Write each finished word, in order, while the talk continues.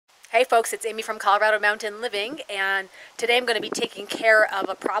Hey folks, it's Amy from Colorado Mountain Living, and today I'm going to be taking care of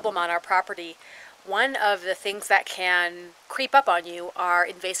a problem on our property. One of the things that can creep up on you are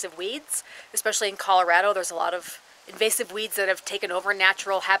invasive weeds, especially in Colorado. There's a lot of invasive weeds that have taken over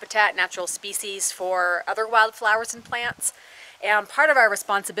natural habitat, natural species for other wildflowers and plants. And part of our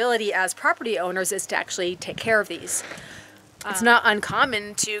responsibility as property owners is to actually take care of these. It's not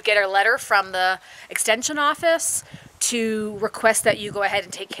uncommon to get a letter from the extension office to request that you go ahead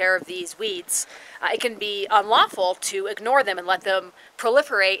and take care of these weeds. It can be unlawful to ignore them and let them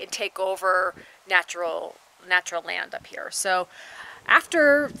proliferate and take over natural land up here. So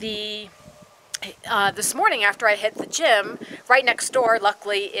after this morning after I hit the gym, right next door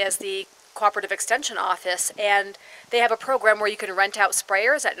luckily is the cooperative extension office, and they have a program where you can rent out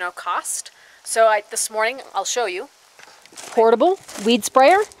sprayers at no cost. So this morning I'll show you. Portable weed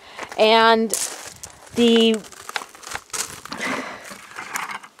sprayer, and the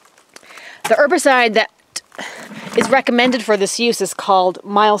herbicide that is recommended for this use is called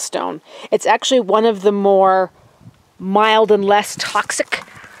Milestone. It's actually one of the more mild and less toxic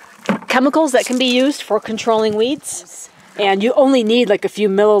chemicals that can be used for controlling weeds, and you only need like a few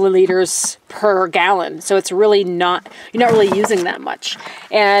milliliters per gallon, so it's really you're not really using that much.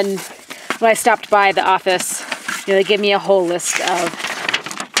 And when I stopped by the office, they gave me a whole list of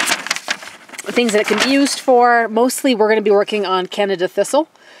things that it can be used for. Mostly we're going to be working on Canada Thistle.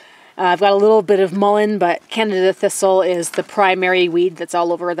 I've got a little bit of mullein, but Canada Thistle is the primary weed that's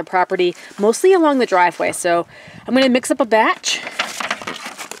all over the property, mostly along the driveway. So I'm going to mix up a batch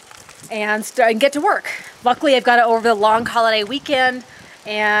and get to work. Luckily I've got it over the long holiday weekend,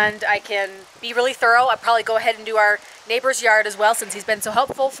 and I can be really thorough. I'll probably go ahead and do our neighbor's yard as well, since he's been so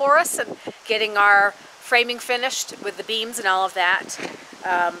helpful for us and getting our framing finished with the beams and all of that.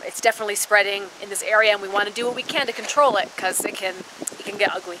 It's definitely spreading in this area, and we want to do what we can to control it, because it can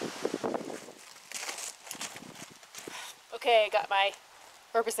get ugly. Okay, I got my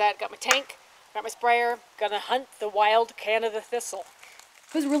herbicide, got my tank, got my sprayer, gonna hunt the wild Canada Thistle.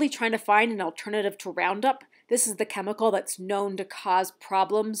 I was really trying to find an alternative to Roundup. This is the chemical that's known to cause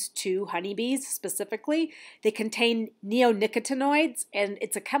problems to honeybees specifically. They contain neonicotinoids, and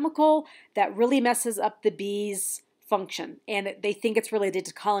it's a chemical that really messes up the bees' function. And they think it's related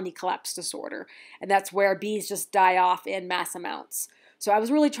to colony collapse disorder. And that's where bees just die off in mass amounts. So I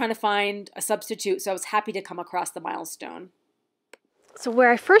was really trying to find a substitute, so I was happy to come across the Milestone. So where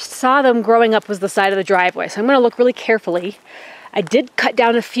I first saw them growing up was the side of the driveway. So I'm going to look really carefully. I did cut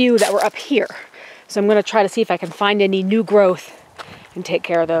down a few that were up here. So I'm going to try to see if I can find any new growth and take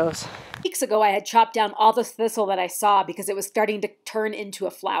care of those. Weeks ago, I had chopped down all the thistle that I saw because it was starting to turn into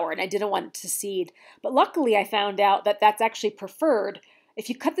a flower, and I didn't want it to seed. But luckily, I found out that that's actually preferred. If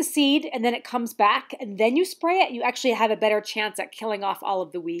you cut the seed and then it comes back and then you spray it, you actually have a better chance at killing off all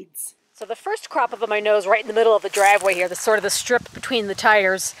of the weeds. So the first crop of them I know is right in the middle of the driveway here, the sort of the strip between the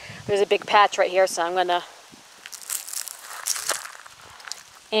tires. There's a big patch right here, so I'm going to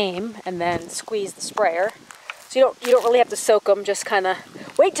aim and then squeeze the sprayer. So you don't really have to soak them, just kind of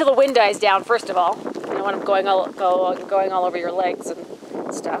wait till the wind dies down first of all. You don't want them going all over your legs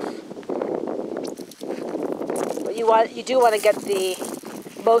and stuff. But you do want to get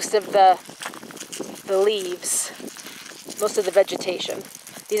most of the leaves, most of the vegetation.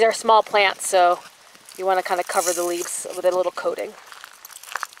 These are small plants, so you want to kind of cover the leaves with a little coating.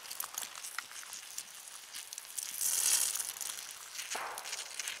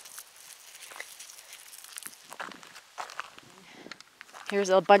 Here's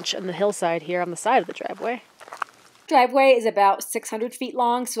a bunch on the hillside here on the side of the driveway. Driveway is about 600 feet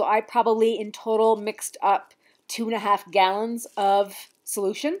long, so I probably in total mixed up 2.5 gallons of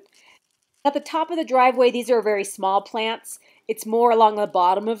solution. At the top of the driveway, these are very small plants. It's more along the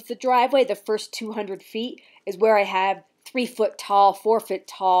bottom of the driveway. The first 200 feet is where I have 3-foot tall, 4-foot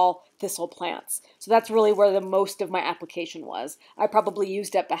tall thistle plants. So that's really where the most of my application was. I probably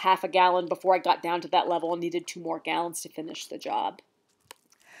used up a half a gallon before I got down to that level and needed 2 more gallons to finish the job.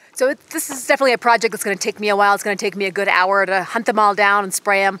 So this is definitely a project that's going to take me a while. It's going to take me a good hour to hunt them all down and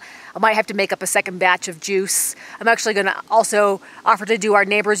spray them. I might have to make up a second batch of juice. I'm actually going to also offer to do our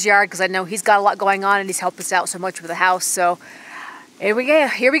neighbor's yard, because I know he's got a lot going on and he's helped us out so much with the house. So here we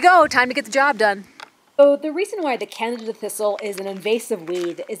go. Time to get the job done. So the reason why the Canada Thistle is an invasive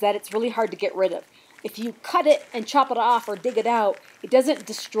weed is that it's really hard to get rid of. If you cut it and chop it off or dig it out, it doesn't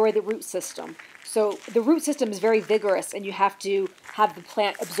destroy the root system. So the root system is very vigorous, and you have to have the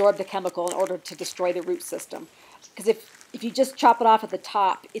plant absorb the chemical in order to destroy the root system. Because if you just chop it off at the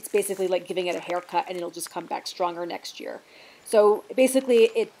top, it's basically like giving it a haircut, and it'll just come back stronger next year. So basically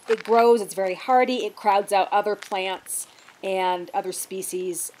it grows, it's very hardy, it crowds out other plants, and other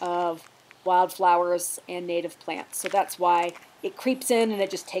species of wildflowers and native plants. So that's why it creeps in and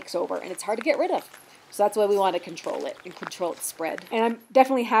it just takes over, and it's hard to get rid of. So that's why we want to control it and control its spread. And I'm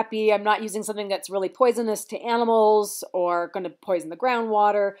definitely happy I'm not using something that's really poisonous to animals or going to poison the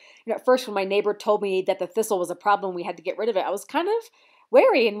groundwater. You know, at first when my neighbor told me that the thistle was a problem, we had to get rid of it, I was kind of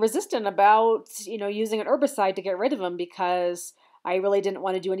wary and resistant about, you know, using an herbicide to get rid of them, because I really didn't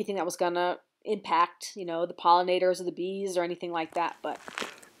want to do anything that was going to impact, you know, the pollinators or the bees or anything like that. But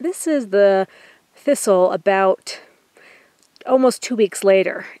this is the thistle about almost 2 weeks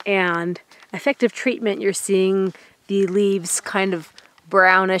later, and effective treatment, you're seeing the leaves kind of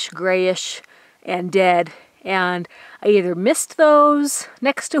brownish, grayish, and dead. And I either missed those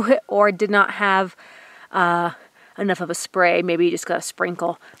next to it or did not have enough of a spray. Maybe you just got a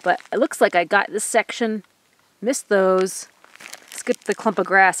sprinkle. But it looks like I got this section, missed those, skipped the clump of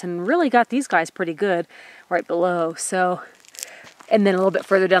grass, and really got these guys pretty good right below. So, and then a little bit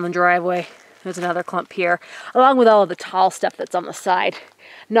further down the driveway, there's another clump here, along with all of the tall stuff that's on the side.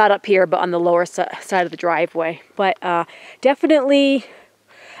 Not up here, but on the lower side of the driveway. But definitely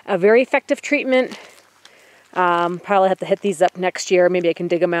a very effective treatment. Probably have to hit these up next year. Maybe I can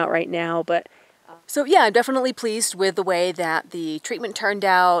dig them out right now. But so yeah, I'm definitely pleased with the way that the treatment turned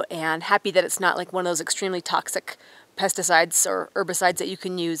out, and happy that it's not like one of those extremely toxic pesticides or herbicides that you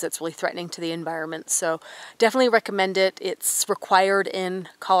can use that's really threatening to the environment. So definitely recommend it. It's required in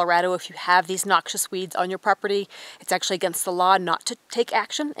Colorado if you have these noxious weeds on your property. It's actually against the law not to take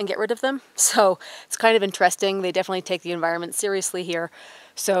action and get rid of them. So it's kind of interesting. They definitely take the environment seriously here.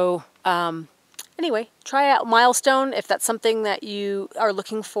 So anyway, try out Milestone if that's something that you are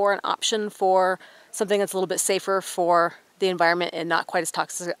looking for, an option for something that's a little bit safer for the environment and not quite as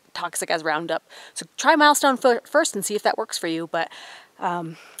toxic as Roundup. So try Milestone first and see if that works for you. But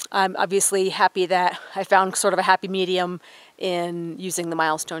I'm obviously happy that I found sort of a happy medium in using the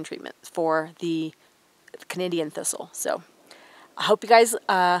Milestone treatment for the Canadian thistle. So I hope you guys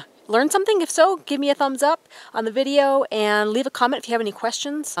learned something. If so, give me a thumbs up on the video and leave a comment if you have any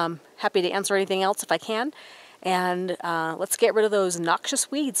questions. I'm happy to answer anything else if I can. And let's get rid of those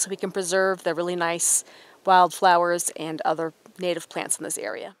noxious weeds so we can preserve the really nice wildflowers and other native plants in this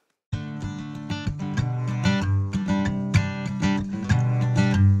area.